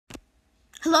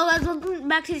Hello guys, welcome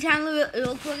back to the channel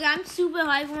real quick. I'm super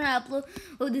hyped when I upload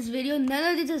this video. None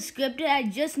of this is scripted. I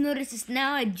just noticed this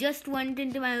now. I just went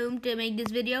into my room to make this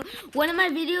video. One of my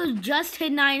videos just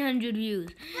hit 900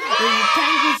 views.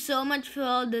 Thank you so much for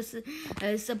all this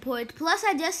support. Plus,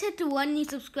 I just hit 1 new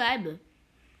subscriber.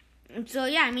 So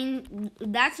yeah, I mean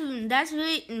that's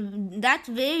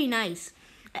very nice.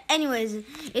 Anyways,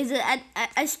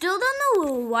 I still don't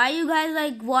know why you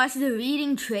guys watch the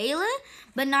reading trailer,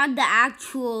 but not the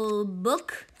actual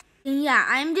book. Yeah,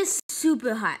 I'm just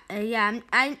super hyped.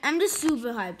 I'm just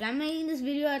super hyped. I'm making this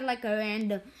video at like a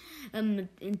random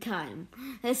in time.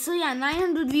 So yeah,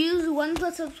 900 views,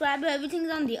 1+ subscriber. Everything's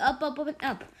on the up, and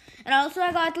up. And also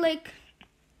I got like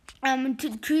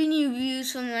 3 new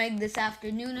views from like this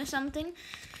afternoon or something.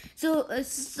 So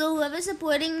whoever's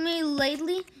supporting me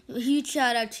lately, huge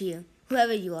shout out to you,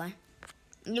 whoever you are,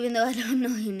 even though I don't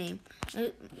know your name.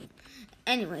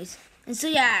 Anyways, and so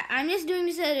yeah, I'm just doing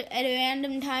this at a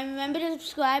random time. Remember to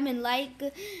subscribe and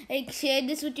share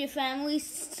this with your family,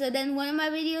 so then one of my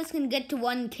videos can get to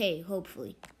 1K,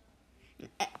 hopefully.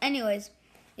 Anyways.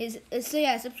 So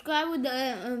yeah, subscribe with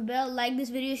the bell, like this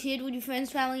video, share it with your friends,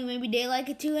 family, maybe they like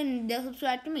it too and they'll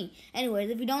subscribe to me.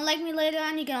 Anyways, if you don't like me later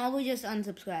on, you can always just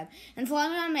unsubscribe. And follow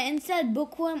me on my Insta,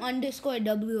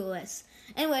 bookworm_WOS.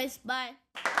 Anyways, bye.